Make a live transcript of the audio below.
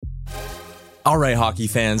All right, hockey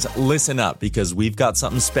fans, listen up because we've got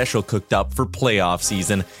something special cooked up for playoff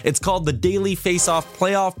season. It's called the Daily Faceoff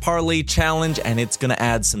Playoff Parlay Challenge, and it's going to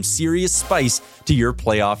add some serious spice to your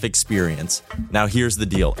playoff experience. Now, here's the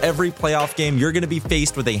deal. Every playoff game, you're going to be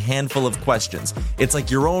faced with a handful of questions. It's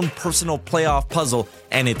like your own personal playoff puzzle,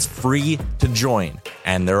 and it's free to join.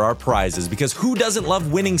 And there are prizes, because who doesn't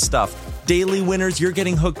love winning stuff? Daily winners, you're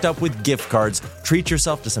getting hooked up with gift cards. Treat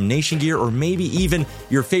yourself to some Nation gear or maybe even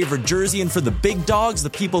your favorite jersey. And for the big dogs, the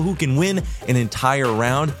people who can win an entire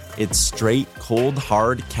round, it's straight, cold,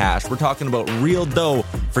 hard cash. We're talking about real dough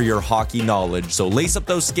for your hockey knowledge. So lace up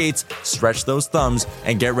those skates, stretch those thumbs,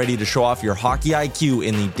 and get ready to show off your hockey IQ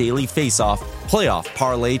in the Daily Faceoff Playoff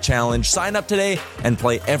Parlay Challenge. Sign up today and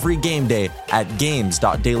play every game day at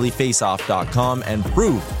games.dailyfaceoff.com and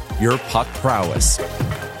prove your puck prowess.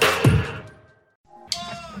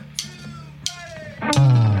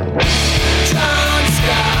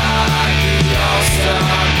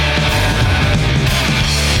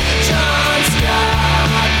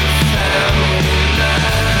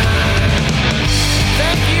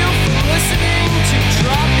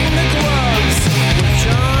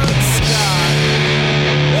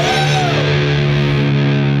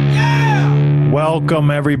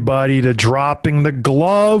 Welcome, everybody, to Dropping the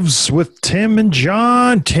Gloves with Tim and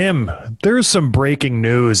John. Tim, there's some breaking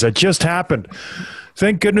news that just happened.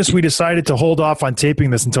 Thank goodness we decided to hold off on taping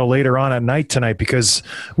this until later on at night tonight, because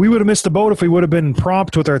we would have missed the boat if we would have been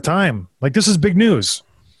prompt with our time. Like, this is big news.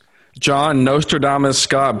 John, Nostradamus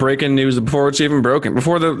Scott, breaking news before it's even broken,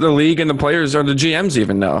 before the league and the players or the GMs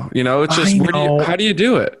even know. You know, it's just, how do you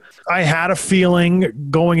do it? I had a feeling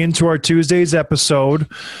going into our Tuesday's episode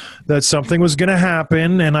that something was going to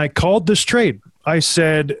happen, and I called this trade. I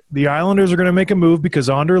said the Islanders are going to make a move because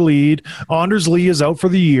Anders Lee is out for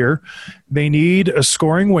the year. They need a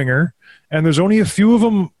scoring winger, and there's only a few of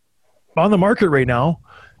them on the market right now,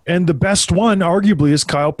 and the best one arguably is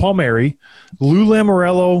Kyle Palmieri. Lou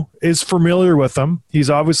Lamoriello is familiar with him.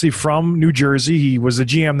 He's obviously from New Jersey. He was the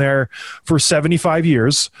GM there for 75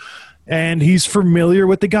 years, and he's familiar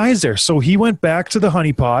with the guys there. So he went back to the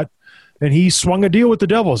honeypot, and he swung a deal with the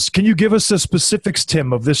Devils. Can you give us the specifics,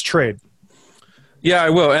 Tim, of this trade? Yeah,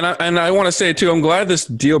 I will. And I want to say, too, I'm glad this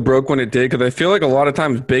deal broke when it did, because I feel like a lot of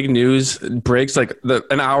times big news breaks like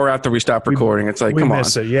an hour after we stop recording. It's like, come on. We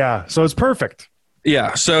miss it, yeah. So it's perfect.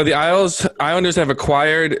 Yeah, so the Islanders have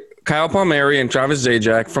acquired Kyle Palmieri and Travis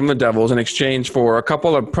Zajac from the Devils in exchange for a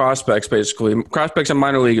couple of prospects, basically. Prospects and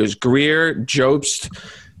minor leaguers, Greer, Jobst,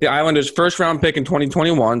 the Islanders' first-round pick in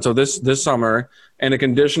 2021, so this summer, and a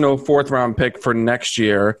conditional fourth-round pick for next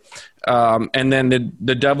year. And then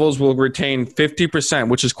the Devils will retain 50%,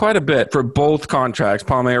 which is quite a bit for both contracts,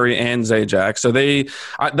 Palmieri and Zajac. So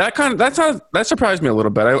that surprised me a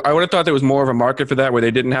little bit. I would have thought there was more of a market for that where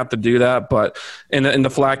they didn't have to do that, but in the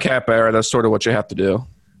flat cap era, that's sort of what you have to do.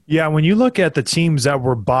 Yeah, when you look at the teams that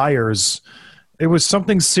were buyers, it was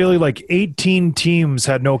something silly like 18 teams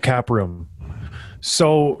had no cap room.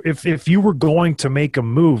 So if you were going to make a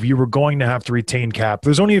move, you were going to have to retain cap.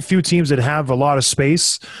 There's only a few teams that have a lot of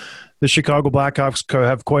space. The Chicago Blackhawks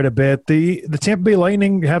have quite a bit. The Tampa Bay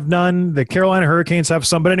Lightning have none. The Carolina Hurricanes have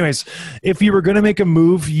some. But anyways, if you were going to make a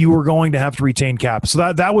move, you were going to have to retain cap.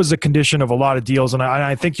 So that was a condition of a lot of deals, and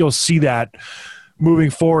I think you'll see that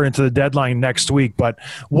moving forward into the deadline next week. But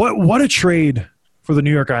what a trade for the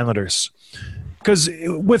New York Islanders. Because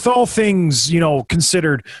with all things,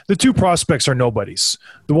 considered, the two prospects are nobodies.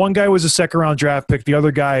 The one guy was a second-round draft pick. The other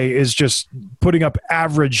guy is just putting up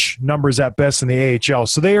average numbers at best in the AHL.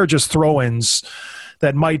 So they are just throw-ins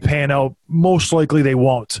that might pan out. Most likely they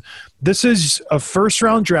won't. This is a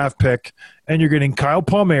first-round draft pick, and you're getting Kyle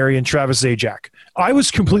Palmieri and Travis Zajac. I was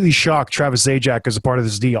completely shocked Travis Zajac is a part of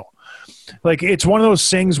this deal. Like, it's one of those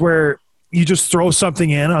things where you just throw something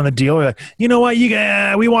in on the deal. You're like, you know what?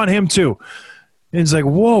 We want him too. And it's like,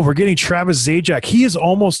 whoa, we're getting Travis Zajac. He is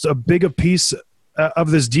almost as big a piece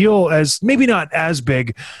of this deal as, maybe not as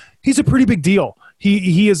big. He's a pretty big deal.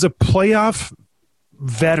 He is a playoff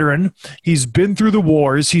veteran. He's been through the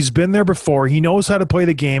wars. He's been there before. He knows how to play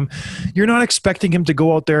the game. You're not expecting him to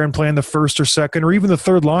go out there and play in the first or second or even the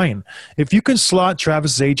third line. If you can slot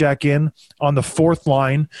Travis Zajac in on the fourth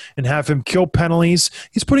line and have him kill penalties,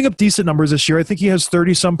 he's putting up decent numbers this year. I think he has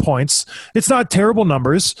 30-some points. It's not terrible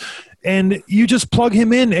numbers. And you just plug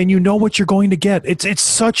him in and you know what you're going to get. It's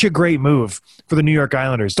such a great move for the New York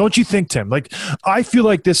Islanders. Don't you think, Tim? Like, I feel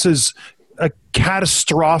like this is a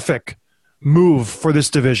catastrophic move for this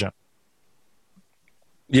division.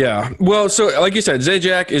 Yeah. Well, so like you said,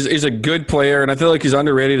 Zajac is a good player, and I feel like he's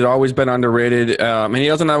underrated. He's always been underrated. And he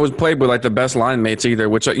doesn't always play with like the best line mates either,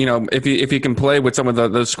 which, if he can play with some of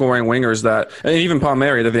the scoring wingers and even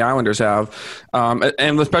Palmieri that the Islanders have.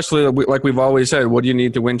 And especially like we've always said, what do you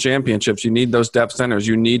need to win championships? You need those depth centers.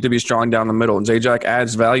 You need to be strong down the middle. And Zajac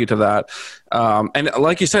adds value to that. And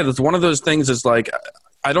like you said, it's one of those things is like,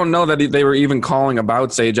 I don't know that they were even calling about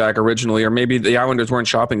Zajac originally, or maybe the Islanders weren't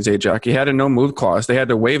shopping Zajac. He had a no-move clause. They had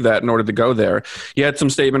to waive that in order to go there. He had some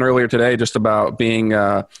statement earlier today just about being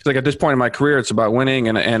like, at this point in my career, it's about winning,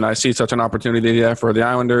 and I see such an opportunity there for the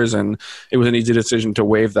Islanders, and it was an easy decision to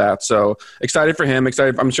waive that. So excited for him.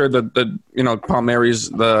 Excited. I'm sure that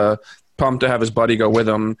Palmieri's the pumped to have his buddy go with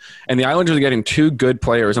him. And the Islanders are getting two good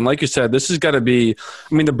players. And like you said, this has got to be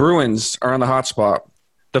 – the Bruins are on the hot spot.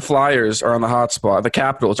 The Flyers are on the hot spot. The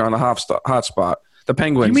Capitals are on the hot spot. The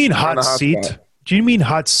Penguins. You mean hot seat? Do you mean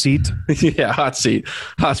hot seat? Yeah, hot seat.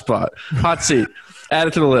 Hot spot. Hot seat. Add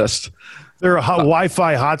it to the list. They're a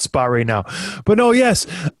Wi-Fi hotspot right now. But no, yes,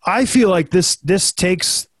 I feel like this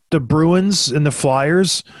takes the Bruins and the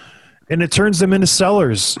Flyers and it turns them into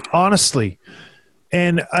sellers, honestly.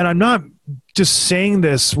 And I'm not just saying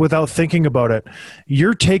this without thinking about it.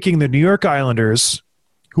 You're taking the New York Islanders,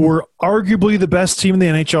 who are arguably the best team in the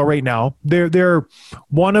NHL right now. They're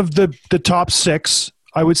one of the top six,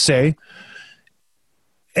 I would say.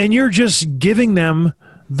 And you're just giving them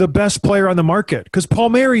the best player on the market. Because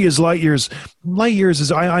Palmieri is light years. Light years is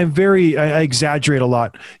I exaggerate a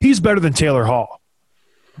lot. He's better than Taylor Hall.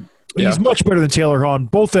 He's much better than Taylor Hall on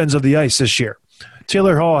both ends of the ice this year.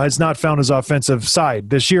 Taylor Hall has not found his offensive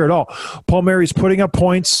side this year at all. Palmieri's putting up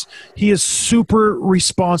points. He is super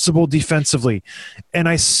responsible defensively. And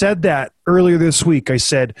I said that earlier this week. I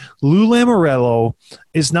said, Lou Lamoriello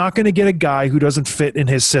is not going to get a guy who doesn't fit in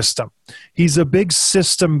his system. He's a big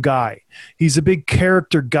system guy. He's a big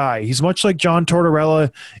character guy. He's much like John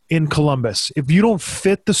Tortorella in Columbus. If you don't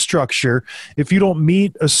fit the structure, if you don't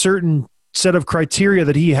meet a certain set of criteria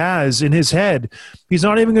that he has in his head, he's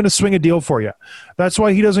not even going to swing a deal for you. That's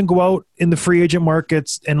why he doesn't go out in the free agent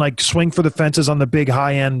markets and like swing for the fences on the big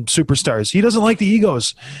high-end superstars. He doesn't like the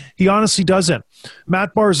egos. He honestly doesn't.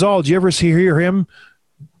 Matt Barzal, do you ever hear him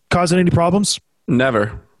causing any problems?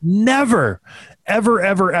 Never. Ever,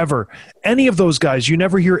 ever, ever. Any of those guys, you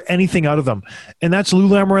never hear anything out of them. And that's Lou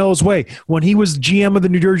Lamoriello's way. When he was GM of the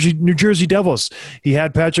New Jersey Devils, he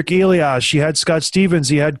had Patrick Elias, he had Scott Stevens,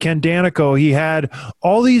 he had Ken Danico, he had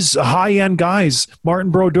all these high-end guys,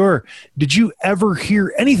 Martin Brodeur. Did you ever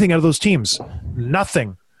hear anything out of those teams?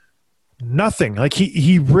 Nothing. Like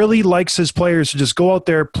he really likes his players to just go out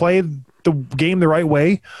there, play the game the right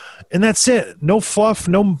way, and that's it. No fluff,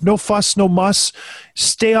 no fuss, no muss.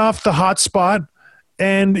 Stay off the hot spot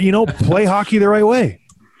and, play hockey the right way.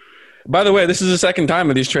 By the way, this is the second time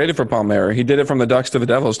that he's traded for Palmieri. He did it from the Ducks to the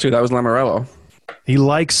Devils, too. That was Lamoriello. He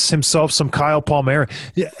likes himself some Kyle Palmieri.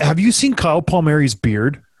 Have you seen Kyle Palmieri's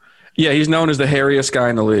beard? Yeah, he's known as the hairiest guy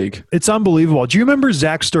in the league. It's unbelievable. Do you remember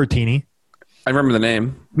Zach Stortini? I remember the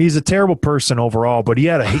name. He's a terrible person overall, but he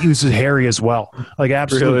was hairy as well. Like,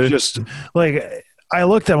 absolutely really? Just like – I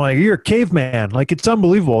looked at him like, you're a caveman. Like, it's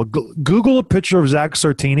unbelievable. Google a picture of Zach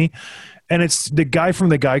Stortini, and it's the guy from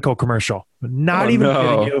the Geico commercial. Not kidding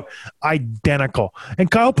you. Identical. And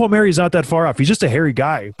Kyle Palmieri is not that far off. He's just a hairy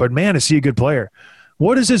guy, but man, is he a good player.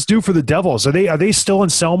 What does this do for the Devils? Are they still in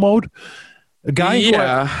sell mode? A guy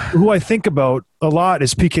who I think about a lot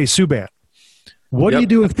is PK Subban. What do you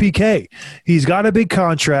do with PK? He's got a big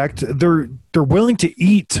contract. They're willing to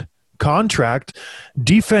eat contract.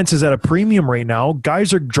 Defense is at a premium right now.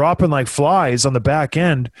 Guys are dropping like flies on the back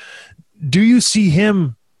end. Do you see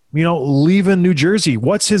him, leaving New Jersey?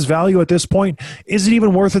 What's his value at this point? Is it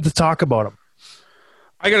even worth it to talk about him?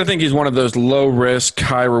 I got to think he's one of those low risk,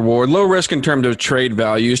 high reward. Low risk in terms of trade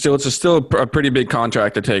value. It's still a pretty big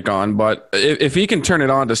contract to take on. But if he can turn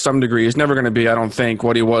it on to some degree, he's never going to be, I don't think,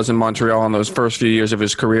 what he was in Montreal in those first few years of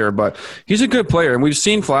his career. But he's a good player, and we've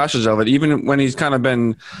seen flashes of it, even when he's kind of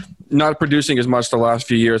been not producing as much the last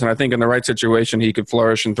few years. And I think in the right situation, he could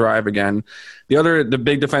flourish and thrive again. The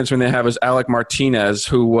big defenseman they have is Alec Martinez,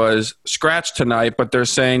 who was scratched tonight, but they're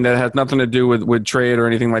saying that it has nothing to do with trade or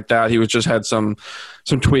anything like that. He was just had some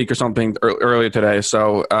tweak or something earlier today.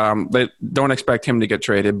 So they don't expect him to get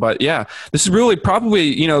traded. But yeah, this is really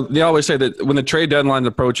probably, they always say that when the trade deadline's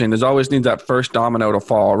approaching, there's always needs that first domino to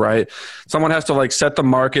fall, right? Someone has to set the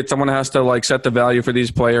market. Someone has to set the value for these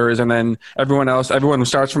players. And then everyone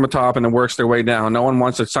starts from the top and then works their way down. No one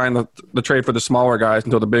wants to sign the trade for the smaller guys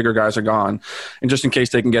until the bigger guys are gone. and just in case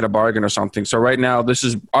they can get a bargain or something. So right now, this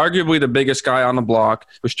is arguably the biggest guy on the block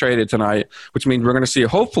was traded tonight, which means we're going to see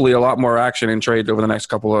hopefully a lot more action in trades over the next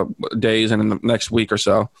couple of days and in the next week or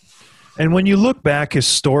so. And when you look back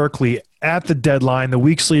historically at the deadline, the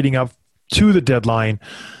weeks leading up to the deadline,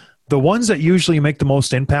 the ones that usually make the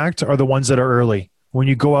most impact are the ones that are early. When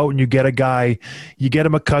you go out and you get a guy, you get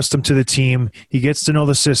him accustomed to the team, he gets to know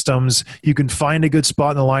the systems, you can find a good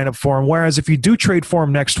spot in the lineup for him. Whereas if you do trade for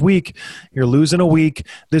him next week, you're losing a week.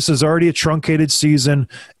 This is already a truncated season.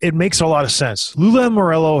 It makes a lot of sense. Lou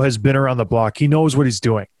Lamoriello has been around the block. He knows what he's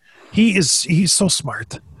doing. He's so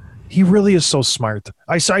smart. He really is so smart.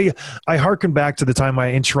 I hearken back to the time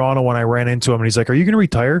in Toronto when I ran into him and he's like, "Are you going to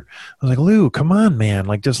retire?" I was like, "Lou, come on, man.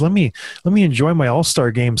 Like, just let me enjoy my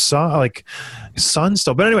All-Star game sun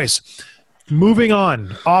stuff." But anyways, moving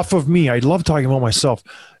on off of me. I love talking about myself.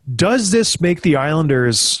 Does this make the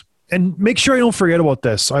Islanders, and make sure I don't forget about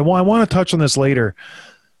this. I want to touch on this later.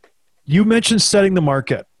 You mentioned setting the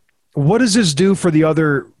market. What does this do for the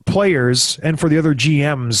other players and for the other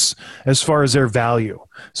GMs as far as their value?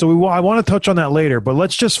 So I want to touch on that later, but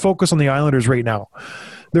let's just focus on the Islanders right now.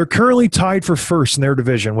 They're currently tied for first in their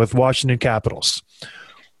division with Washington Capitals.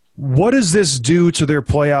 What does this do to their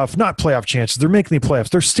not playoff chances, they're making the playoffs,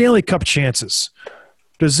 their Stanley Cup chances?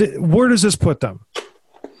 Where does this put them?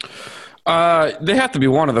 They have to be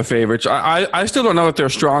one of the favorites. I still don't know if they're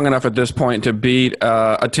strong enough at this point to beat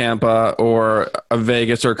a Tampa or a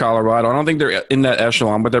Vegas or Colorado. I don't think they're in that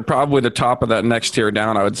echelon, but they're probably the top of that next tier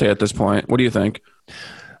down, I would say, at this point. What do you think?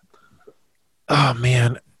 Oh,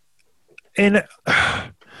 man. And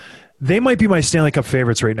they might be my Stanley Cup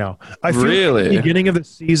favorites right now. I feel really? Like at the beginning of the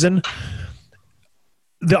season,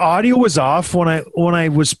 the audio was off when I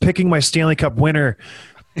was picking my Stanley Cup winner.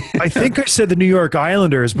 I think I said the New York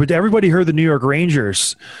Islanders, but everybody heard the New York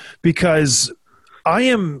Rangers because I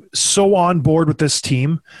am so on board with this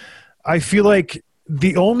team. I feel like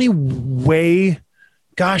the only way,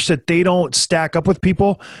 that they don't stack up with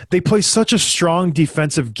people, they play such a strong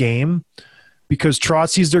defensive game because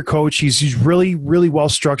Trotzy's their coach. He's really, really well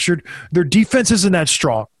structured. Their defense isn't that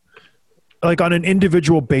strong, like on an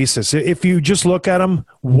individual basis. If you just look at them,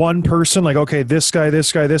 one person, like, okay, this guy,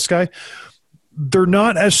 they're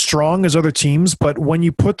not as strong as other teams, but when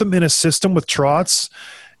you put them in a system with Trotz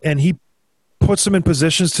and he puts them in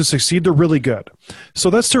positions to succeed, they're really good. So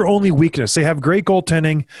that's their only weakness. They have great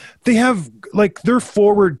goaltending. They have their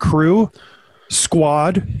forward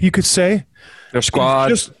squad, you could say. Their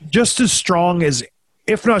squad. Just as strong as,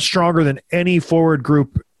 if not stronger than any forward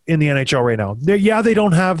group in the NHL right now. They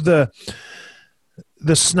don't have the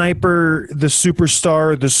sniper, the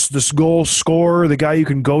superstar, this goal scorer, the guy you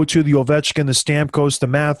can go to, the Ovechkin, the Stamkos, the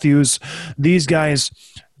Matthews, these guys,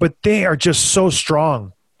 but they are just so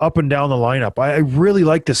strong up and down the lineup. I really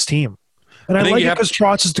like this team. And I like it because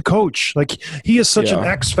Trotz is the coach. Like, he is such an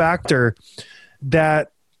X factor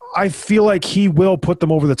that I feel like he will put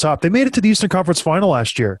them over the top. They made it to the Eastern Conference Final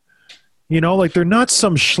last year. They're not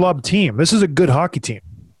some schlub team. This is a good hockey team.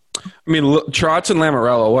 I mean, Trotz and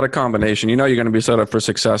Lamoriello, what a combination. You're going to be set up for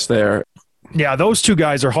success there. Yeah, those two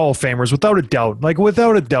guys are Hall of Famers without a doubt.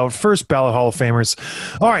 Without a doubt, first ballot Hall of Famers.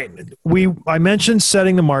 All right, I mentioned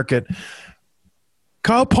setting the market.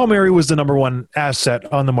 Kyle Palmieri was the number one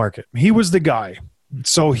asset on the market. He was the guy.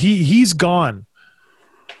 So he's gone.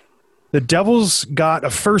 The Devils got a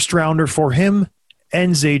first rounder for him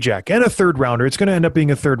and Zajac, and a third rounder. It's going to end up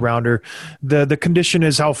being a third rounder. The condition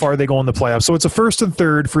is how far they go in the playoffs. So it's a first and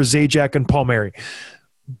third for Zajac and Palmieri.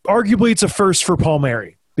 Arguably, it's a first for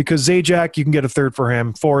Palmieri because Zajac, you can get a third for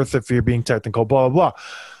him, fourth if you're being technical, blah, blah, blah.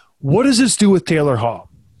 What does this do with Taylor Hall?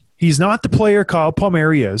 He's not the player Kyle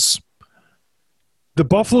Palmieri is. The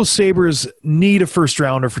Buffalo Sabres need a first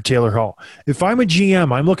rounder for Taylor Hall. If I'm a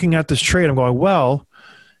GM, I'm looking at this trade, I'm going, well,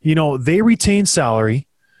 they retain salary.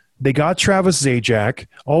 They got Travis Zajac.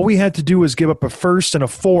 All we had to do was give up a first and a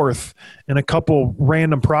fourth and a couple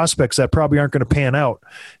random prospects that probably aren't going to pan out.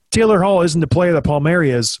 Taylor Hall isn't the player that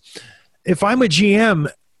Palmieri is. If I'm a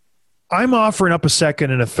GM, I'm offering up a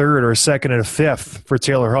second and a third or a second and a fifth for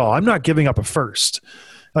Taylor Hall. I'm not giving up a first.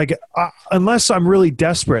 Unless I'm really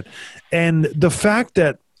desperate. And the fact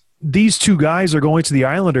that these two guys are going to the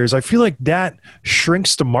Islanders, I feel like that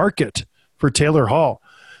shrinks the market for Taylor Hall.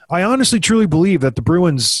 I honestly, truly believe that the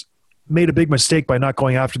Bruins made a big mistake by not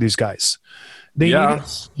going after these guys.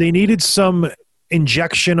 They needed some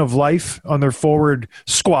injection of life on their forward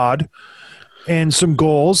squad and some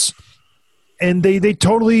goals, and they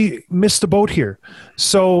totally missed the boat here.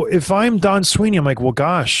 So if I'm Don Sweeney, I'm like, well,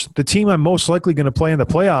 gosh, the team I'm most likely going to play in the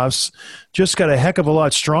playoffs just got a heck of a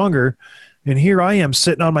lot stronger, and here I am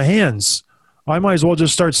sitting on my hands. I might as well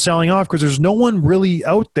just start selling off because there's no one really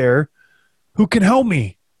out there who can help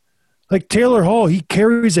me. Like Taylor Hall, he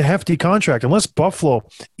carries a hefty contract. Unless Buffalo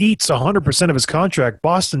eats 100% of his contract,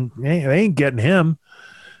 Boston, they ain't getting him.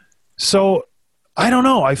 So I don't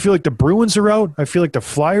know. I feel like the Bruins are out. I feel like the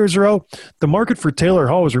Flyers are out. The market for Taylor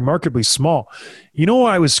Hall is remarkably small. You know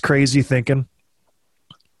what I was crazy thinking?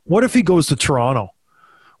 What if he goes to Toronto?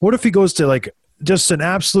 What if he goes to like just an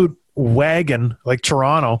absolute wagon like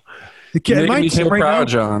Toronto? Am I Tim right now,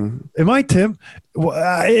 John? Am I Tim?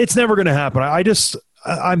 Well, it's never going to happen.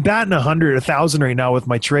 I'm batting 100, 1,000 right now with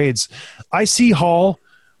my trades. I see Hall.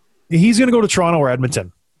 He's going to go to Toronto or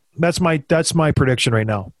Edmonton. That's my prediction right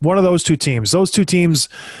now. One of those two teams. Those two teams.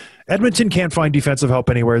 Edmonton can't find defensive help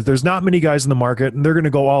anywhere. There's not many guys in the market, and they're going to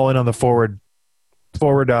go all in on the forward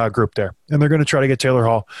group there, and they're going to try to get Taylor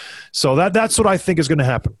Hall. So that's what I think is going to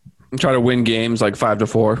happen. Try to win games like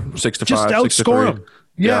 5-4, 6-5, just outscore them.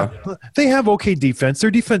 Yeah, they have okay defense.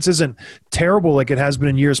 Their defense isn't terrible like it has been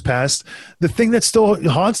in years past. The thing that still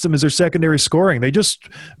haunts them is their secondary scoring. They just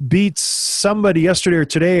beat somebody yesterday or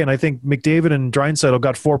today, and I think McDavid and Draisaitl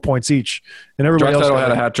got 4 points each. And everybody else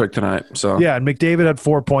had a hat trick tonight. So yeah, and McDavid had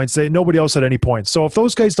 4 points. Nobody else had any points. So if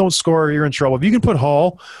those guys don't score, you're in trouble. If you can put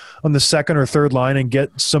Hall on the second or third line and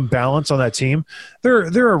get some balance on that team, they're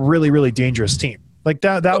a really, really dangerous team. Like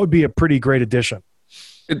that would be a pretty great addition.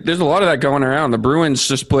 There's a lot of that going around. The Bruins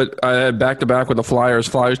just split back-to-back with the Flyers.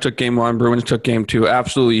 Flyers took game 1, Bruins took game 2.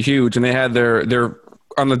 Absolutely huge. And they had their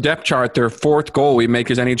on the depth chart, their fourth goalie make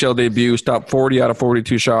his NHL debut, stopped 40 out of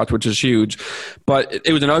 42 shots, which is huge. But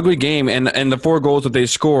it was an ugly game, and the 4 goals that they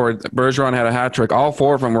scored, Bergeron had a hat trick. All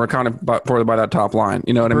 4 of them were accounted for by that top line.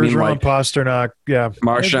 You know what I mean? Bergeron, Pasternak, yeah.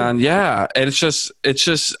 Marchand, yeah. And it's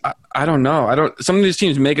just I don't know. Some of these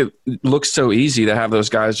teams make it look so easy to have those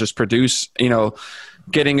guys just produce,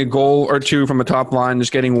 getting a goal or 2 from the top line,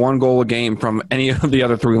 just getting 1 goal a game from any of the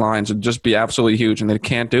other 3 lines would just be absolutely huge, and they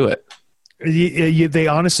can't do it. They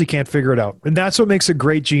honestly can't figure it out. And that's what makes a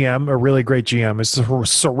great GM, a really great GM, is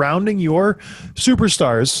surrounding your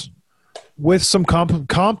superstars with some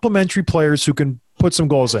complementary players who can put some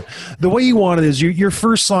goals in. The way you want it is your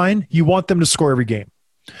first line, you want them to score every game.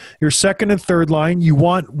 Your second and third line, you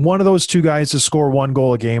want one of those 2 guys to score 1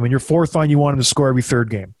 goal a game, and your fourth line, you want them to score every third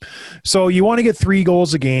game. So you want to get 3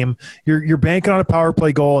 goals a game. You're banking on a power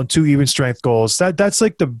play goal and 2 even strength goals. That's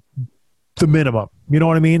like the minimum. You know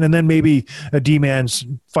what I mean? And then maybe a D-man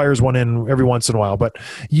fires one in every once in a while. But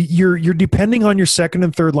you're depending on your second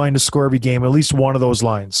and third line to score every game, at least one of those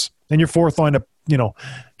lines, and your fourth line to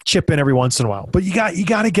chip in every once in a while. But you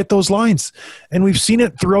got to get those lines, and we've seen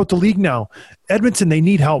it throughout the league now. Edmonton, they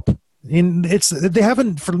need help, and they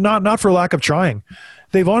haven't for not for lack of trying.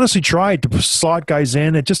 They've honestly tried to slot guys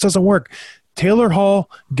in. It just doesn't work. Taylor Hall,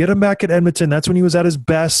 get him back at Edmonton. That's when he was at his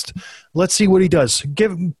best. Let's see what he does.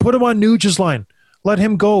 Put him on Nuge's line. Let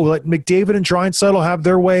him go. Let McDavid and Draisaitl have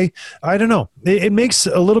their way. I don't know. It makes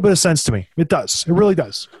a little bit of sense to me. It does. It really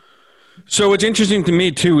does. So what's interesting to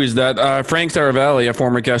me, too, is that Frank Saravalli, a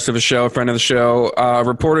former guest of the show, a friend of the show,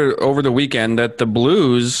 reported over the weekend that the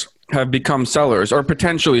Blues have become sellers or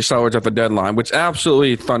potentially sellers at the deadline, which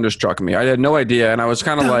absolutely thunderstruck me. I had no idea, and I was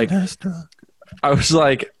kind of like,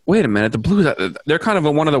 wait a minute, the Blues, they're kind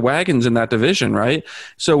of one of the wagons in that division, right?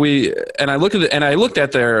 So I looked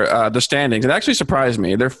at their the standings. It actually surprised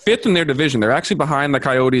me. They're 5th in their division. They're actually behind the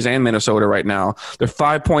Coyotes and Minnesota right now. They're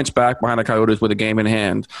 5 points back behind the Coyotes with a game in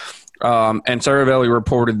hand. And Saravalli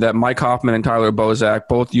reported that Mike Hoffman and Tyler Bozak,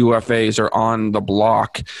 both UFAs, are on the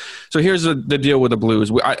block. So here's the deal with the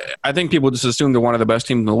Blues. I think people just assume they're one of the best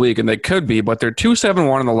teams in the league, and they could be, but they're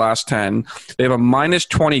 2-7-1 in the last 10. They have a minus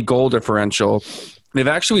 20 goal differential. They've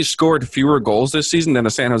actually scored fewer goals this season than the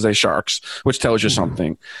San Jose Sharks, which tells you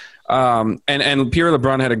something. And Pierre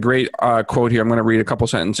LeBrun had a great quote here. I'm going to read a couple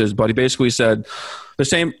sentences, but he basically said, the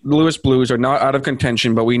St. Louis Blues are not out of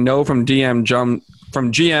contention, but we know from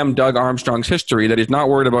GM Doug Armstrong's history that he's not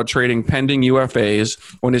worried about trading pending UFAs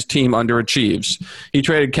when his team underachieves. He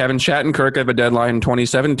traded Kevin Shattenkirk at the deadline in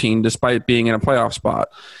 2017 despite being in a playoff spot.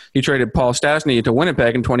 He traded Paul Stastny to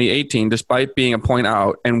Winnipeg in 2018 despite being a point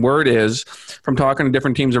out. And word is, from talking to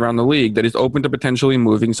different teams around the league, that he's open to potentially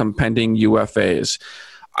moving some pending UFAs.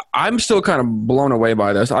 I'm still kind of blown away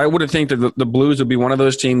by this. I would have think that the Blues would be one of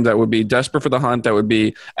those teams that would be desperate for the hunt, that would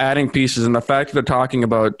be adding pieces. And the fact that they're talking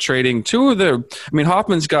about trading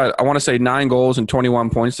Hoffman's got, I want to say, 9 goals and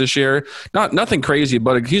 21 points this year. Nothing crazy,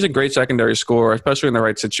 but he's a great secondary scorer, especially in the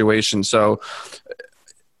right situation. So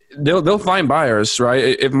they'll find buyers, right?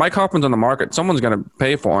 If Mike Hoffman's on the market, someone's going to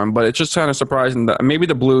pay for him. But it's just kind of surprising that maybe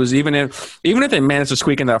the Blues, even if they manage to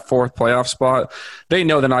squeak in that fourth playoff spot, they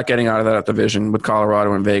know they're not getting out of that division with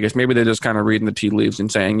Colorado and Vegas. Maybe they're just kind of reading the tea leaves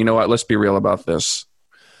and saying, you know what, let's be real about this.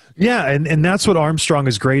 Yeah, and that's what Armstrong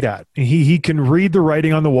is great at. He can read the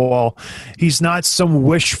writing on the wall. He's not some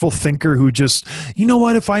wishful thinker who just, you know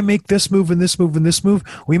what, if I make this move and this move and this move,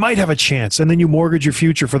 we might have a chance. And then you mortgage your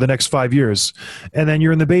future for the next 5 years. And then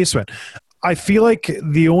you're in the basement. I feel like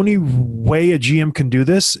the only way a GM can do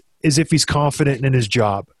this is if he's confident in his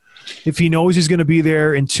job. If he knows he's going to be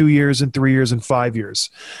there in 2 years and 3 years and 5 years.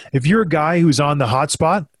 If you're a guy who's on the hot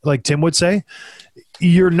spot, like Tim would say,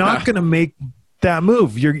 you're not going to make that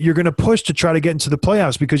move. You're going to push to try to get into the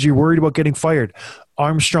playoffs because you're worried about getting fired.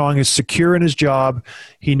 Armstrong is secure in his job.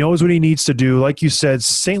 He knows what he needs to do. Like you said,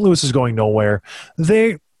 St. Louis is going nowhere.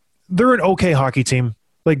 They're an okay hockey team.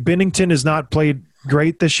 Like Binnington has not played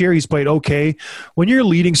great this year. He's played okay. When your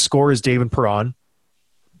leading scorer is David Perron,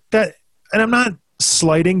 and I'm not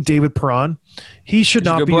slighting David Perron, he should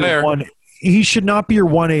not be your one. He should not be your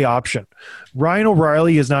 1A option. Ryan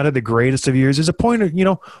O'Reilly has not had the greatest of years. He's a point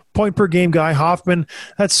per game guy. Hoffman,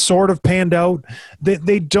 that's sort of panned out.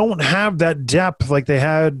 They don't have that depth like they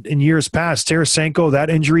had in years past. Tarasenko, that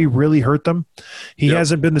injury really hurt them. He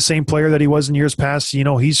hasn't been the same player that he was in years past.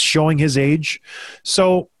 He's showing his age.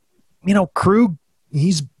 So, Krug,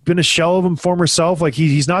 he's been a shell of him former self. Like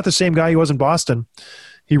he's not the same guy he was in Boston.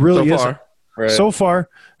 He really isn't. Right. So far.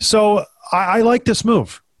 So I like this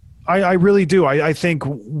move. I really do. I think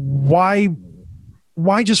why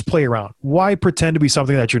just play around? Why pretend to be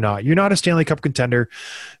something that you're not? You're not a Stanley Cup contender.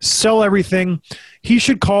 Sell everything. He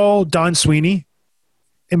should call Don Sweeney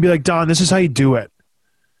and be like, Don, this is how you do it.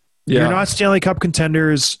 Yeah. You're not Stanley Cup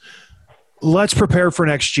contenders. Let's prepare for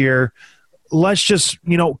next year. Let's just,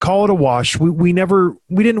 call it a wash. We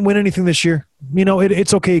didn't win anything this year.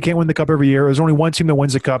 It's okay. You can't win the cup every year. There's only one team that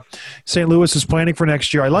wins the cup. St. Louis is planning for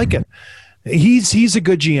next year. I like it. He's a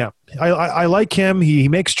good GM. I like him. He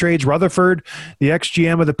makes trades. Rutherford, the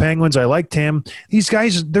ex-GM of the Penguins, I liked him. These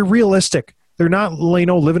guys, they're realistic. They're not,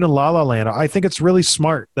 living in la-la land. I think it's really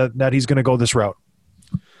smart that he's going to go this route.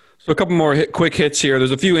 So a couple more quick hits here. There's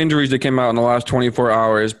a few injuries that came out in the last 24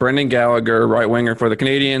 hours. Brendan Gallagher, right winger for the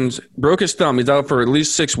Canadiens, broke his thumb. He's out for at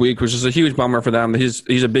least 6 weeks, which is a huge bummer for them.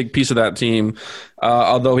 He's a big piece of that team,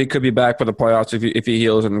 although he could be back for the playoffs if he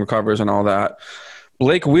heals and recovers and all that.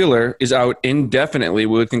 Blake Wheeler is out indefinitely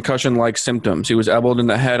with concussion-like symptoms. He was elbowed in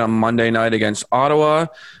the head on Monday night against Ottawa,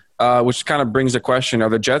 which kind of brings the question, are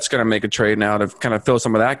the Jets going to make a trade now to kind of fill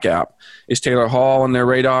some of that gap? Is Taylor Hall on their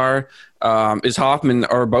radar? Is Hoffman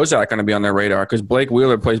or Bozak going to be on their radar? Because Blake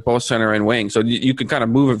Wheeler plays both center and wing, so you can kind of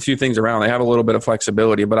move a few things around. They have a little bit of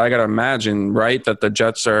flexibility, but I got to imagine, right, that the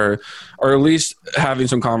Jets are at least having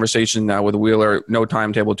some conversation now with Wheeler, no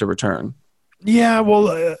timetable to return. Yeah,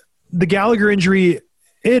 well, the Gallagher injury –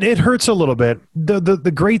 It hurts a little bit.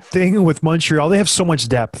 The great thing with Montreal, they have so much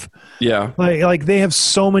depth. Yeah. Like they have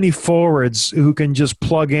so many forwards who can just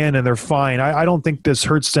plug in and they're fine. I don't think this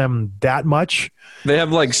hurts them that much. They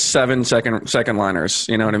have like 7 second liners.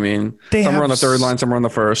 You know what I mean? Some are on the third line, some are on the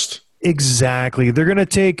first. Exactly. They're going to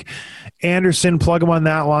take Anderson, plug him on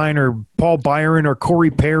that line, or Paul Byron or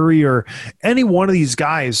Corey Perry or any one of these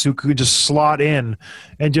guys who could just slot in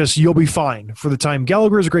and just you'll be fine for the time.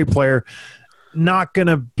 Gallagher is a great player. Not going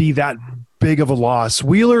to be that big of a loss.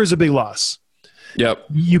 Wheeler is a big loss. Yep.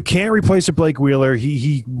 You can't replace a Blake Wheeler.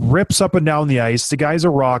 He rips up and down the ice. The guy's a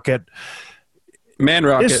rocket. Man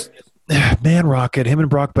rocket. Him and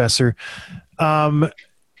Brock Besser.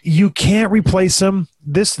 You can't replace him.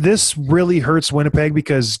 This really hurts Winnipeg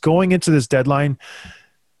because going into this deadline,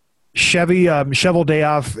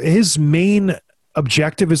 Cheveldayoff, his main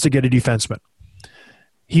objective is to get a defenseman.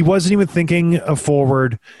 He wasn't even thinking of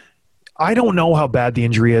forward. I don't know how bad the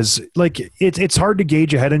injury is. Like it's hard to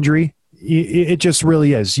gauge a head injury. It just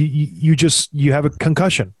really is. You have a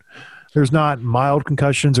concussion. There's not mild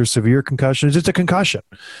concussions or severe concussions. It's a concussion.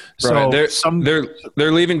 Right. So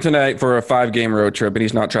they're leaving tonight for a 5-game road trip, and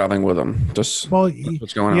he's not traveling with them. What's going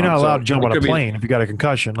on? You're not allowed to jump on a plane if you got a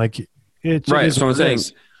concussion. Like right. So I'm saying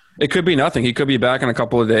it could be nothing. He could be back in a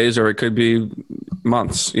couple of days, or it could be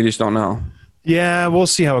months. You just don't know. Yeah, we'll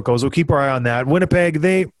see how it goes. We'll keep our eye on that. Winnipeg,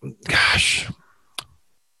 they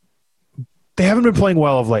haven't been playing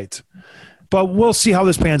well of late. But we'll see how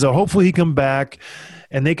this pans out. Hopefully he come back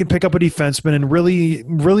and they can pick up a defenseman and really,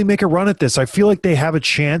 really make a run at this. I feel like they have a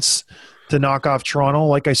chance to knock off Toronto.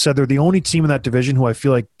 Like I said, they're the only team in that division who I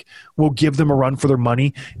feel like will give them a run for their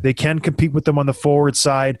money. They can compete with them on the forward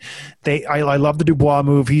side. I love the Dubois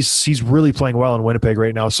move. He's really playing well in Winnipeg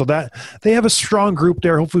right now. So that they have a strong group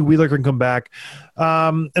there. Hopefully Wheeler can come back.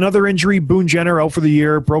 Another injury, Boone Jenner out for the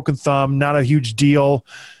year, broken thumb, not a huge deal.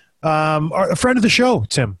 A friend of the show,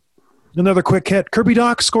 Tim. Another quick hit. Kirby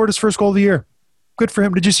Dach scored his first goal of the year. Good for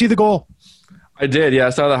him. Did you see the goal? I did, yeah. I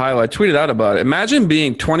saw the highlight. I tweeted out about it. Imagine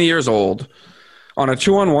being 20 years old on a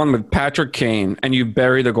 2-on-1 with Patrick Kane and you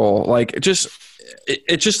bury the goal. Like, it's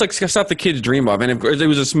just like stuff the kids dream of. And it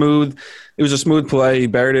was a smooth play. He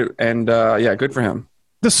buried it, and yeah, good for him.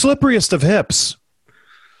 The slipperiest of hips.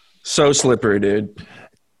 So slippery, dude.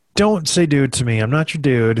 Don't say dude to me. I'm not your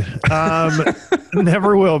dude.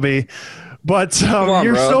 Never will be. But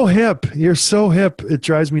you're bro. So hip. You're so hip. It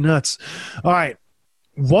drives me nuts. All right.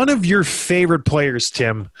 One of your favorite players,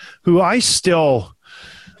 Tim, who I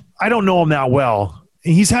don't know him that well.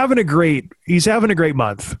 He's having a great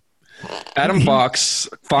month. Adam Fox,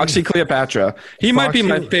 Foxy Cleopatra. He might be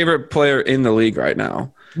my favorite player in the league right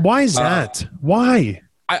now. Why is that? Why?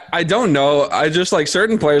 I don't know. I just like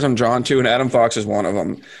certain players I'm drawn to, and Adam Fox is one of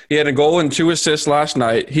them. He had a goal and 2 assists last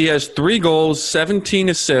night. He has 3 goals, 17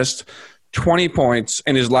 assists, 20 points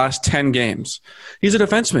in his last 10 games. He's a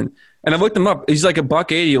defenseman. And I've looked him up. He's like a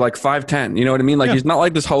 $180, like 5'10". You know what I mean? Like, He's not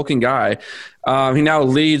like this hulking guy. He now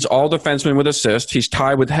leads all defensemen with assists. He's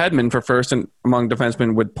tied with Hedman for first among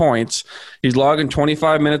defensemen with points. He's logging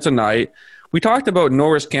 25 minutes a night. We talked about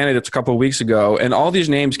Norris candidates a couple of weeks ago, and all these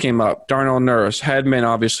names came up. Darnell Nurse, Hedman,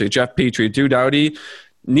 obviously, Jeff Petrie, Drew Doughty.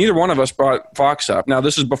 Neither one of us brought Fox up. Now,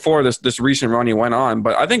 this is before this recent run he went on,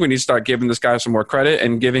 but I think we need to start giving this guy some more credit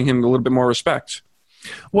and giving him a little bit more respect.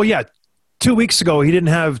 Well, yeah. 2 weeks ago, he didn't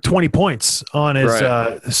have 20 points on his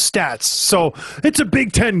stats. So it's a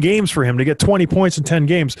big 10 games for him to get 20 points in 10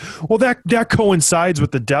 games. Well, that coincides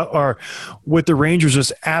with the Rangers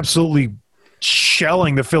just absolutely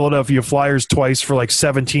shelling the Philadelphia Flyers twice for like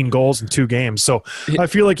 17 goals in 2 games. So I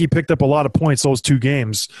feel like he picked up a lot of points those 2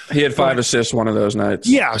 games. He had 5 assists one of those nights.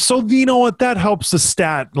 Yeah, so you know what? That helps the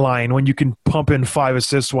stat line when you can pump in 5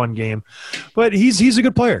 assists one game. But he's a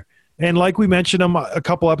good player. And like we mentioned him a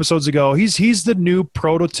couple episodes ago, he's the new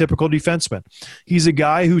prototypical defenseman. He's a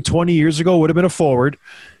guy who 20 years ago would have been a forward.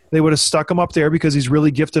 They would have stuck him up there because he's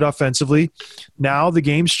really gifted offensively. Now the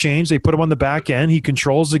game's changed. They put him on the back end. He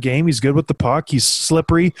controls the game. He's good with the puck. He's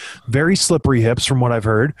slippery, very slippery hips from what I've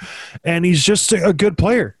heard. And he's just a good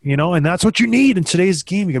player, you know, and that's what you need in today's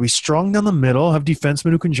game. You got to be strong down the middle, have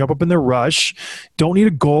defensemen who can jump up in their rush. Don't need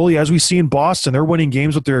a goalie. As we see in Boston, they're winning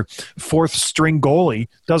games with their 4th string goalie.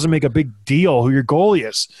 Doesn't make a big deal who your goalie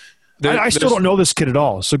is. I still don't know this kid at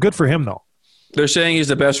all, so good for him, though. They're saying he's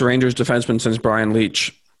the best Rangers defenseman since Brian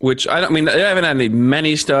Leetch. Which they haven't had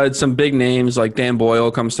many studs. Some big names like Dan Boyle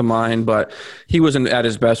comes to mind, but he wasn't at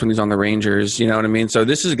his best when he's on the Rangers. You know what I mean? So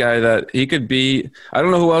this is a guy that he could be. I don't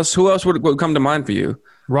know who else. Who else would come to mind for you?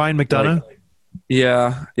 Ryan McDonough.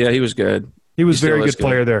 Yeah, he was good. He was a very good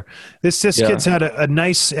player there. This kid's had a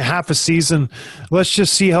nice half a season. Let's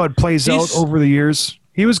just see how it plays out over the years.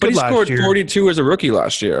 He was good last year. He scored 42 as a rookie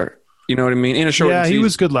last year. You know what I mean? In a short season. He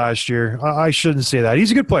was good last year. I shouldn't say that. He's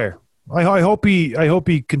a good player. I hope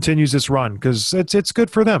he continues this run because it's good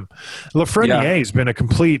for them. Lafreniere has been a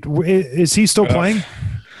complete. Is he still playing?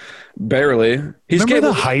 Barely. Remember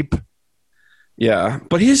the hype? Yeah,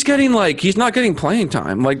 but he's not getting playing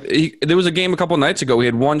time. Like there was a game a couple nights ago. We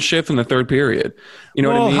had 1 shift in the 3rd period. You know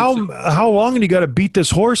what I mean? How long do you got to beat this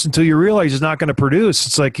horse until you realize he's not going to produce?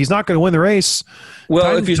 It's like he's not going to win the race.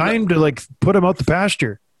 Well, time to put him out the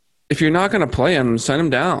pasture. If you're not going to play him, send him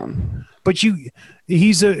down. But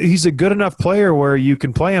he's a good enough player where you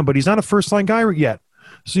can play him, but he's not a first-line guy yet.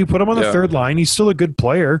 So you put him on the 3rd line. He's still a good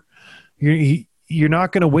player. You're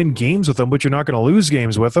not going to win games with him, but you're not going to lose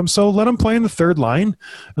games with him. So let him play in the 3rd line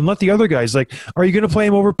and let the other guys, are you going to play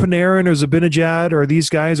him over Panarin or Zibanejad or these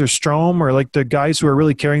guys or Strome or the guys who are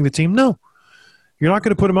really carrying the team? No. You're not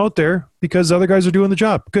going to put him out there because the other guys are doing the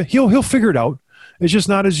job. He'll figure it out. It's just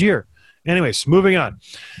not his year. Anyways, moving on.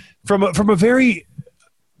 From a very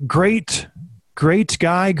great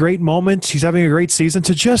guy, great moment. He's having a great season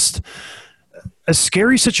to just a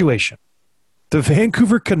scary situation. The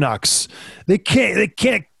Vancouver Canucks, they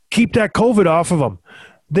can't keep that COVID off of them.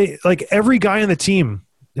 Every guy on the team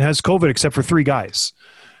has COVID except for 3 guys.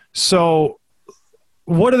 So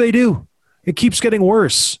what do? It keeps getting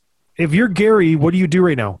worse. If you're Gary, what do you do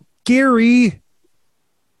right now? Gary,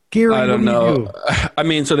 I don't know. I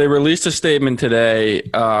mean, so they released a statement today,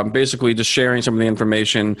 basically just sharing some of the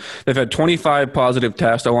information. They've had 25 positive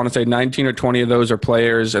tests. I want to say 19 or 20 of those are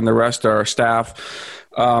players and the rest are staff.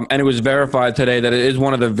 And it was verified today that it is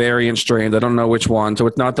one of the variant strains. I don't know which one. So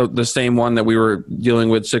it's not the same one that we were dealing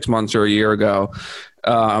with 6 months or a year ago.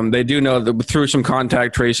 They do know that through some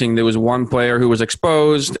contact tracing, there was one player who was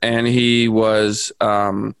exposed, and he was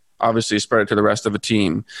obviously spread it to the rest of the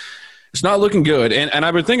team. It's not looking good. And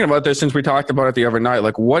I've been thinking about this since we talked about it the other night.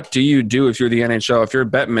 Like, what do you do if you're the NHL? If you're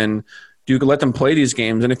Bettman, do you let them play these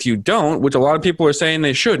games? And if you don't, which a lot of people are saying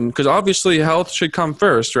they shouldn't, because obviously health should come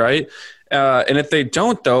first, right? And if they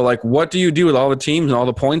don't, though, like, what do you do with all the teams and all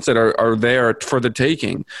the points that are there for the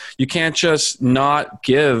taking? You can't just not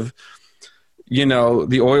give,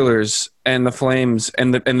 the Oilers and the Flames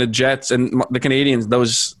and the Jets and the Canadiens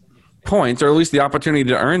those points, or at least the opportunity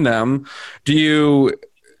to earn them. Do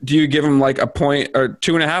you give them like a point or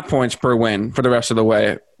 2.5 points per win for the rest of the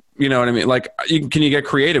way? You know what I mean? Like, can you get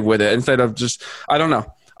creative with it instead of just, I don't know.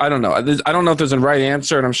 I don't know if there's a right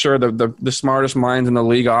answer, and I'm sure the smartest minds in the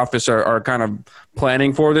league office are kind of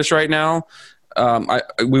planning for this right now.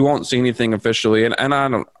 We won't see anything officially, and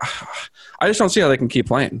I just don't see how they can keep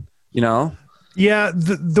playing, Yeah,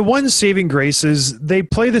 the one saving grace is they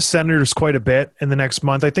play the Senators quite a bit in the next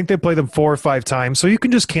month. I think they play them 4 or 5 times, so you can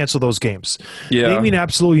just cancel those games. Yeah. They mean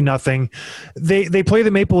absolutely nothing. They play the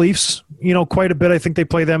Maple Leafs, quite a bit. I think they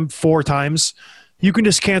play them 4 times. You can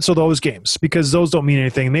just cancel those games because those don't mean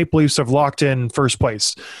anything. Maple Leafs have locked in first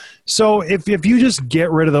place. So if you just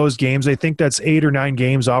get rid of those games, I think that's 8 or 9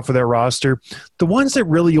 games off of their roster. The ones that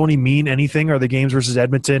really only mean anything are the games versus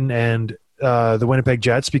Edmonton and the Winnipeg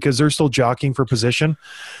Jets, because they're still jockeying for position.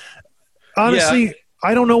 Honestly, yeah.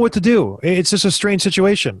 I don't know what to do. It's just a strange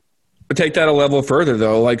situation. But take that a level further,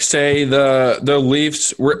 though. Like, say the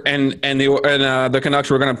Leafs were and the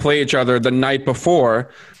Canucks were going to play each other the night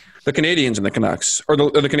before, the Canadiens and the Canucks, or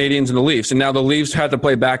the Canadiens and the Leafs. And now the Leafs had to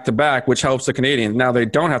play back-to-back, which helps the Canadiens. Now they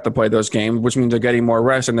don't have to play those games, which means they're getting more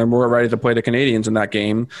rest, and they're more ready to play the Canadiens in that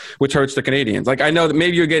game, which hurts the Canadiens. Like, I know that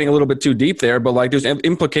maybe you're getting a little bit too deep there, but, like, there's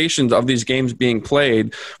implications of these games being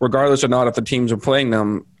played, regardless or not if the teams are playing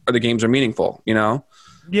them or the games are meaningful,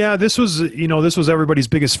 Yeah, this was everybody's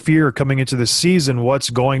biggest fear coming into the season.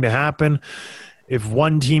 What's going to happen if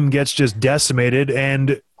one team gets just decimated?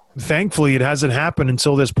 And thankfully, it hasn't happened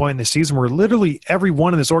until this point in the season where literally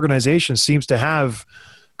everyone in this organization seems to have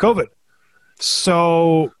COVID.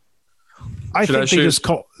 So I think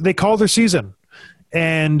they call their season.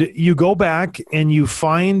 And you go back and you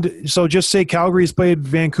find – so just say Calgary's played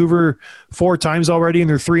Vancouver 4 times already and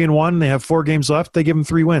they're 3-1. They have 4 games left. They give them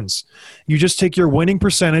 3 wins. You just take your winning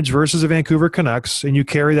percentage versus the Vancouver Canucks and you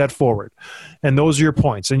carry that forward. And those are your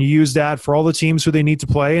points. And you use that for all the teams who they need to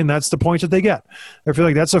play, and that's the points that they get. I feel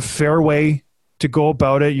like that's a fair way to go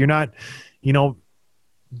about it. You're not,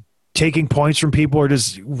 taking points from people or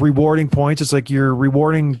just rewarding points. It's like you're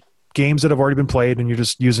rewarding – games that have already been played, and you're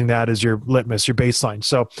just using that as your litmus, your baseline.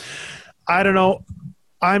 So I don't know.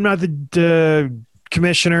 I'm not the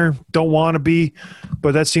commissioner, don't want to be,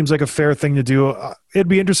 but that seems like a fair thing to do. It'd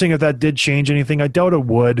be interesting if that did change anything. I doubt it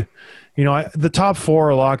would. The top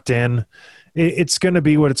 4 are locked in. It's going to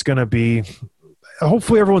be what it's going to be.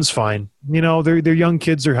 Hopefully everyone's fine. They're young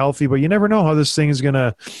kids, they're healthy, but you never know how this thing is going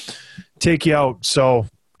to take you out. So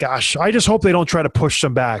gosh, I just hope they don't try to push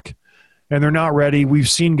them back. And they're not ready. We've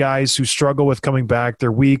seen guys who struggle with coming back.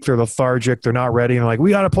 They're weak. They're lethargic. They're not ready. And like,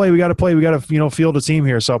 we got to play. We got to, field a team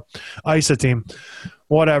here. So ice a team.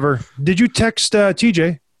 Whatever. Did you text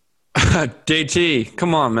TJ? JT.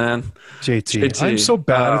 Come on, man. JT. I'm so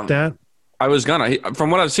bad at that. I was going to. From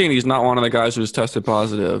what I've seen, he's not one of the guys who's tested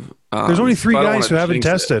positive. There's only 3 guys who haven't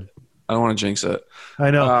tested. I don't want to jinx it.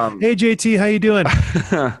 I know. Hey, JT, how you doing?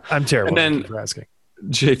 I'm terrible. And then, for asking.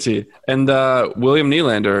 JT and William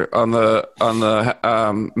Nylander on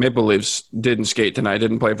the Maple Leafs didn't skate tonight.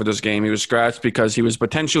 Didn't play for this game. He was scratched because he was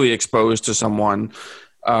potentially exposed to someone,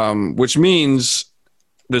 which means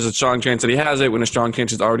there's a strong chance that he has it. When a strong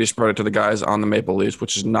chance is already spread it to the guys on the Maple Leafs,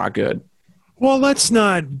 which is not good. Well, let's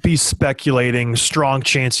not be speculating. Strong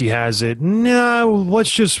chance he has it. No, let's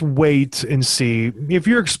just wait and see. If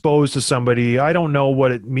you're exposed to somebody, I don't know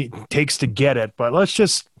what it takes to get it, but let's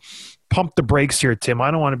just pump the brakes here, Tim.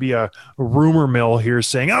 I don't want to be a rumor mill here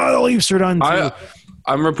saying, the Leafs are done too.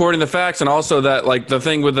 I'm reporting the facts, and also that, like, the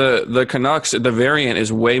thing with the Canucks, the variant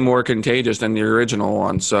is way more contagious than the original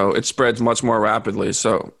one, so it spreads much more rapidly.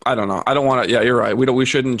 So I don't know. I don't want to. Yeah, you're right. We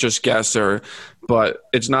shouldn't just guess, but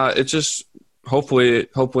it's not. It's just hopefully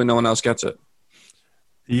no one else gets it.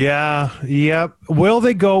 Yeah. Yep. Will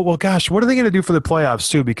they go? Well, gosh, what are they going to do for the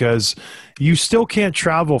playoffs too? Because you still can't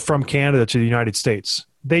travel from Canada to the United States.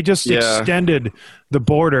 They just extended the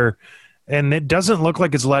border, and it doesn't look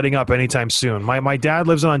like it's letting up anytime soon. My dad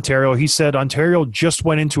lives in Ontario. He said Ontario just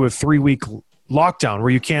went into a 3-week lockdown where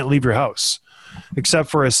you can't leave your house except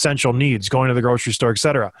for essential needs, going to the grocery store,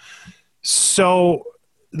 etc. So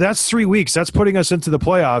that's 3 weeks. That's putting us into the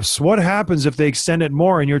playoffs. What happens if they extend it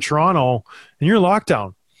more and you're Toronto and you're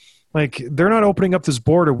lockdown? Like, they're not opening up this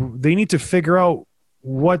border. They need to figure out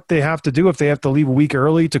what they have to do, if they have to leave a week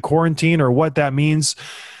early to quarantine or what that means.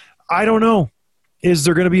 I don't know. Is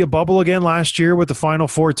there going to be a bubble again last year with the final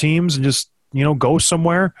 4 teams and just, go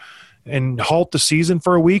somewhere and halt the season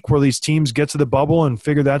for a week where these teams get to the bubble and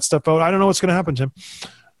figure that stuff out? I don't know what's going to happen, Tim.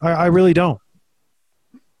 I really don't.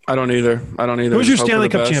 I don't either. Who's your Stanley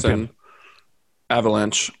Cup champion?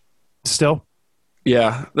 Avalanche. Still?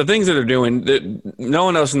 Yeah. The things that they're doing, no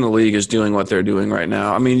one else in the league is doing what they're doing right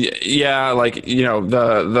now. I mean, yeah, I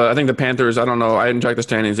think the Panthers, I don't know. I didn't check the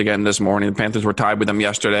standings again this morning. The Panthers were tied with them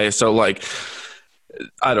yesterday. So,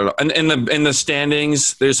 I don't know. And in the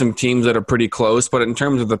standings, there's some teams that are pretty close, but in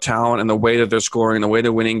terms of the talent and the way that they're scoring, the way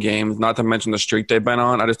they're winning games, not to mention the streak they've been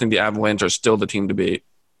on, I just think the Avalanche are still the team to beat.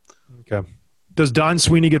 Okay. Does Don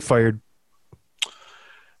Sweeney get fired?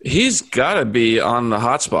 He's got to be on the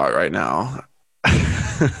hot spot right now. I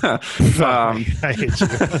hate you.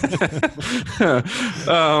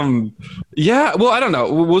 Yeah, well, I don't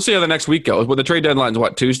know. We'll see how the next week goes. Well, the trade deadline's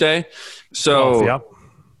what, Tuesday? So,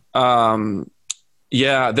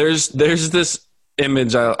 yeah, there's this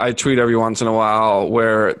image I tweet every once in a while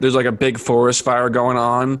where there's like a big forest fire going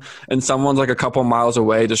on and someone's like a couple miles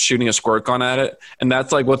away just shooting a squirt gun at it. And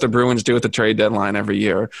that's like what the Bruins do at the trade deadline every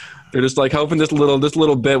year. They're just like hoping this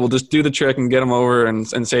little bit will just do the trick and get them over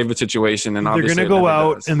and save the situation. And they're going to go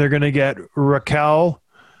out and they're going to get Raquel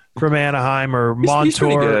from Anaheim or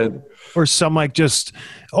Montour or some like just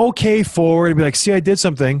okay forward and be like, see, I did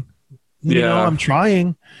something. You know, I'm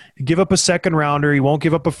trying. Give up a second rounder. He won't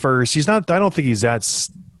give up a first. He's not. I don't think he's that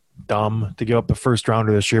dumb to give up the first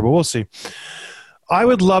rounder this year, but we'll see. I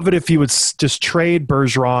would love it if he would just trade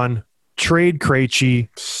Bergeron, trade Krejci,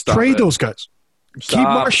 trade those guys. Keep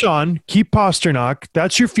Marchand, keep Pasternak.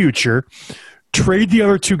 That's your future. Trade the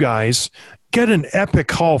other 2 guys. Get an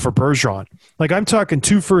epic haul for Bergeron. Like, I'm talking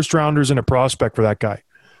 2 first rounders and a prospect for that guy.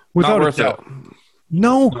 Without not worth a doubt. it.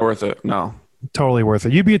 No. Not worth it. No. Totally worth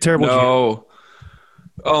it. You'd be a terrible GM.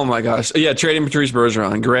 Oh, my gosh. Yeah, trading Patrice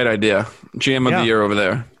Bergeron. Great idea. GM of the year over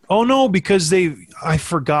there. Oh, no, because I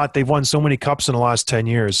forgot they've won so many cups in the last 10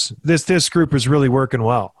 years. This group is really working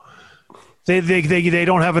well. They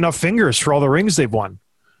don't have enough fingers for all the rings they've won.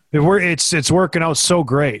 It's working out so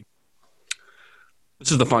great.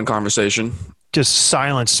 This is the fun conversation. Just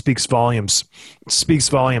silence speaks volumes. Speaks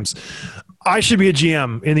volumes. I should be a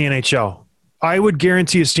GM in the NHL. I would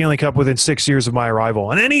guarantee a Stanley Cup within 6 years of my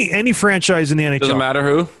arrival. And any franchise in the NHL. Doesn't matter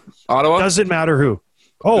who? Ottawa? Doesn't matter who.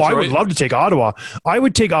 Oh, Detroit? I would love to take Ottawa. I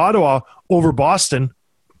would take Ottawa over Boston.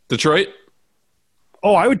 Detroit?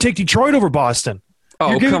 Oh, I would take Detroit over Boston.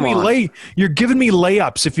 Oh, come on. You're giving me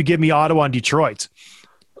layups if you give me Ottawa and Detroit.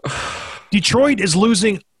 Detroit is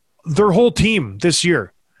losing their whole team this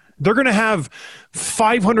year. They're going to have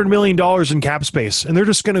 $500 million in cap space, and they're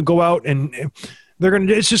just going to go out and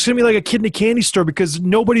it's just going to be like a kid in a candy store because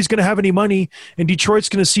nobody's going to have any money, and Detroit's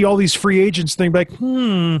going to see all these free agents and they're like,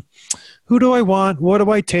 who do I want? What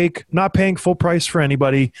do I take? Not paying full price for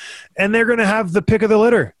anybody. And they're going to have the pick of the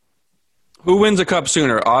litter. Who wins a cup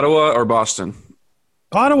sooner, Ottawa or Boston?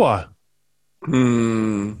 Ottawa.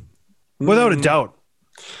 Without a doubt.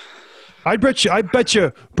 I bet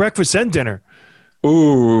you breakfast and dinner.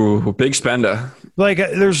 Ooh, big spender. Like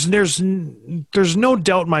there's no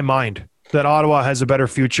doubt in my mind that Ottawa has a better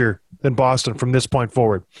future than Boston from this point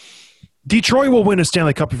forward. Detroit will win a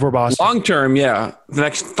Stanley Cup before Boston. Long term, yeah. The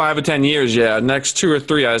next 5 or 10 years, yeah. Next 2 or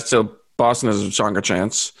 3, I still Boston has a stronger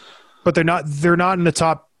chance. But they're not in the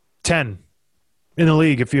top 10 in the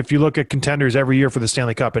league if you look at contenders every year for the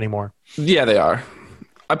Stanley Cup anymore. Yeah, they are.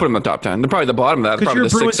 I put them in the top 10. They're probably the bottom of that. Probably you're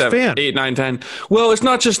the a 6, 7, fan. 8, 9, 10. Well, it's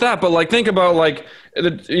not just that, but think about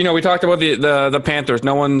we talked about the Panthers.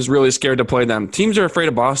 No one's really scared to play them. Teams are afraid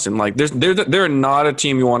of Boston. They're not a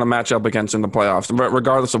team you want to match up against in the playoffs,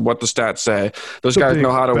 regardless of what the stats say. Those guys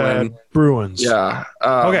know how to win. Bruins. Yeah.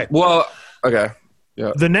 Okay. Well, okay.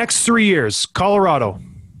 Yeah. The next 3 years, Colorado,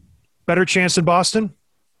 better chance than Boston?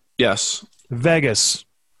 Yes. Vegas.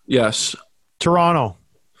 Yes. Toronto.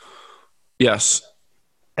 Yes.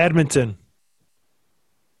 Edmonton.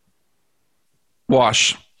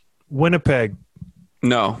 Wash. Winnipeg.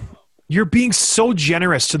 No. You're being so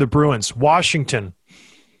generous to the Bruins. Washington.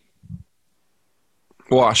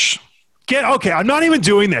 Wash. Okay, I'm not even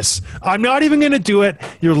doing this. I'm not even going to do it.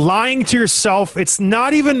 You're lying to yourself. It's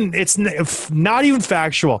not even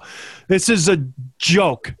factual. This is a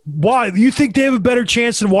joke. Why? You think they have a better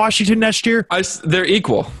chance than Washington next year? They're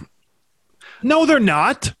equal. No, they're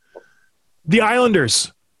not. The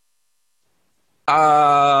Islanders.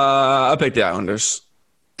 I'll pick the Islanders.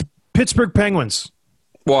 Pittsburgh Penguins.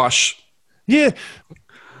 Wash. Yeah.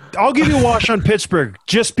 I'll give you a wash on Pittsburgh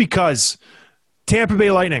just because. Tampa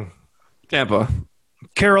Bay Lightning. Tampa.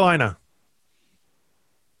 Carolina.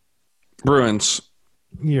 Bruins.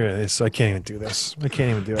 I can't even do this. I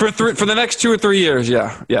can't even do it. For the next 2 or 3 years,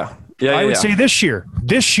 yeah. I would say this year,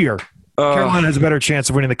 Carolina has a better chance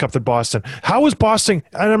of winning the cup than Boston. How is Boston?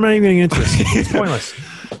 I'm not even getting into this. It's pointless.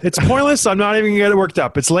 It's pointless. I'm not even going to get it worked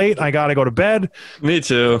up. It's late. I got to go to bed. Me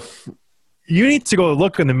too. You need to go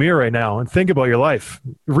look in the mirror right now and think about your life.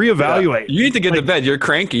 Reevaluate. Yeah. You need to get to bed. You're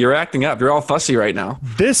cranky. You're acting up. You're all fussy right now.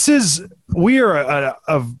 We are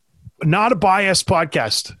a not a biased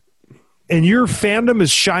podcast. And your fandom is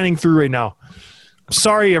shining through right now.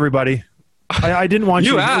 Sorry, everybody. I didn't want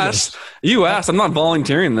you to do this. You asked. I'm not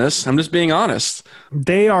volunteering this. I'm just being honest.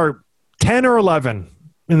 They are 10 or 11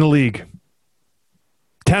 in the league.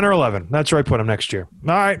 10 or 11. That's where I put them next year.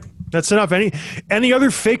 All right. That's enough. Any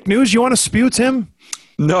other fake news you want to spew, Tim?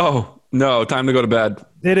 No. Time to go to bed.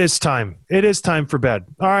 It is time. It is time for bed.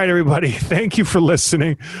 All right, everybody. Thank you for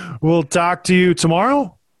listening. We'll talk to you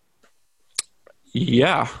tomorrow.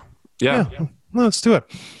 Yeah. Let's do it.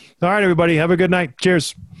 All right, everybody. Have a good night.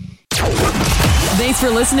 Cheers. Thanks for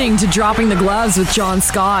listening to Dropping the Gloves with John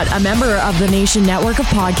Scott, a member of the Nation Network of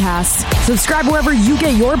Podcasts. Subscribe wherever you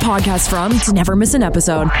get your podcasts from to never miss an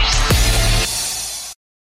episode.